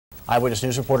Eyewitness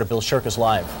News reporter Bill Shirk is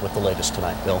live with the latest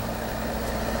tonight. Bill.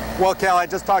 Well, Cal, I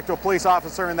just talked to a police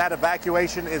officer, and that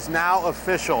evacuation is now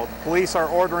official. Police are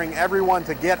ordering everyone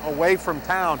to get away from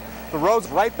town. The road's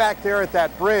right back there at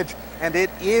that bridge, and it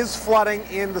is flooding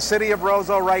in the city of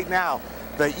Roseau right now.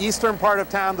 The eastern part of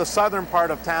town, the southern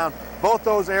part of town, both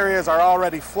those areas are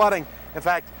already flooding. In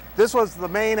fact, this was the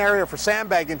main area for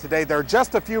sandbagging today. There are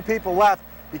just a few people left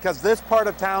because this part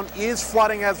of town is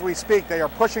flooding as we speak. They are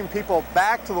pushing people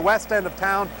back to the west end of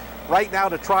town right now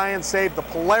to try and save the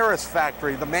Polaris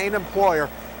factory, the main employer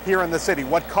here in the city.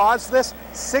 What caused this?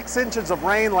 6 inches of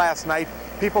rain last night.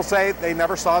 People say they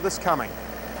never saw this coming.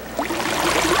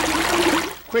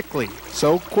 Quickly,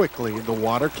 so quickly, the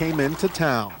water came into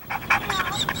town.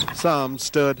 Some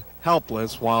stood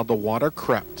helpless while the water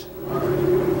crept.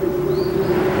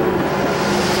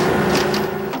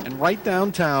 And right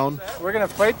downtown, we're going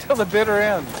to fight till the bitter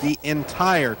end. The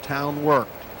entire town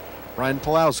worked. Brian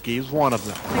Pulowski is one of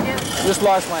them. Just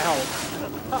lost my house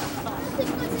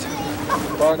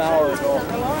about an hour ago.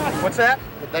 What's that?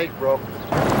 The dike broke.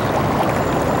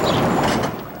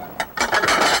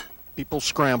 People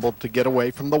scrambled to get away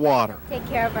from the water. Take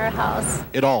care of our house.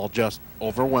 It all just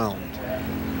overwhelmed.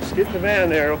 Just get in the van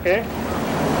there, okay?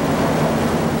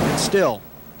 And still,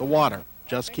 the water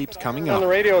just keeps coming up. On the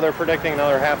radio, they're predicting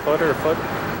another half foot or a foot.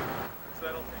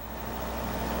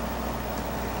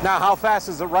 Now, how fast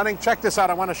is it running? Check this out.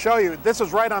 I want to show you. This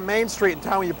is right on Main Street in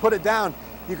town. When you put it down,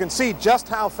 you can see just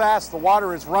how fast the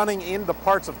water is running into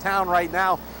parts of town right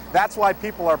now. That's why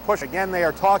people are pushing. Again, they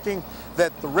are talking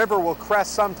that the river will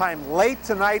crest sometime late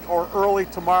tonight or early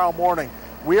tomorrow morning.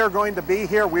 We are going to be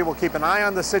here. We will keep an eye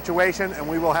on the situation, and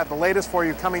we will have the latest for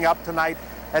you coming up tonight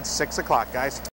at 6 o'clock, guys.